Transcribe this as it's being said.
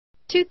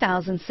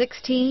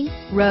2016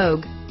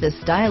 Rogue. The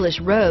stylish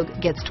Rogue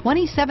gets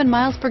 27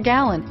 miles per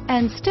gallon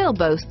and still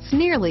boasts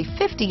nearly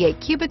 58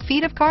 cubic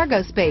feet of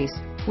cargo space.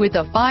 With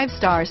a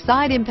 5-star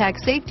side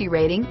impact safety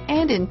rating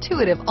and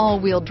intuitive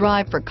all-wheel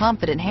drive for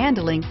confident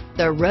handling,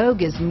 the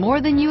Rogue is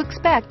more than you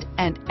expect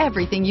and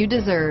everything you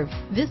deserve.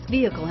 This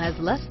vehicle has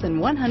less than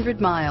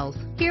 100 miles.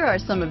 Here are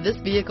some of this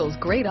vehicle's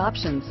great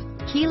options: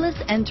 keyless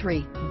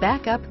entry,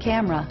 backup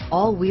camera,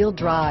 all-wheel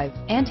drive,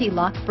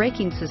 anti-lock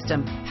braking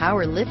system,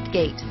 power lift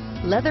gate,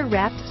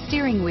 leather-wrapped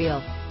steering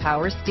wheel,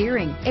 power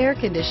steering, air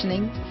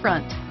conditioning,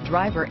 front,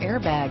 driver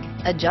airbag,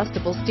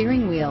 adjustable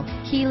steering wheel,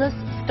 keyless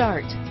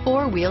start,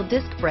 4-wheel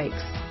disc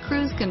brakes,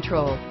 cruise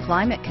control,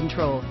 climate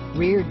control,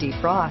 rear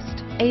defrost,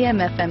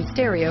 AM/FM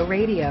stereo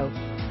radio,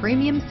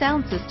 premium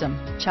sound system,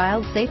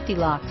 child safety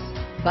locks,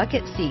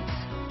 bucket seats,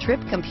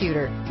 trip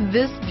computer.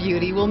 This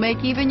beauty will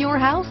make even your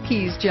house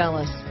keys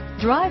jealous.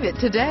 Drive it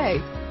today.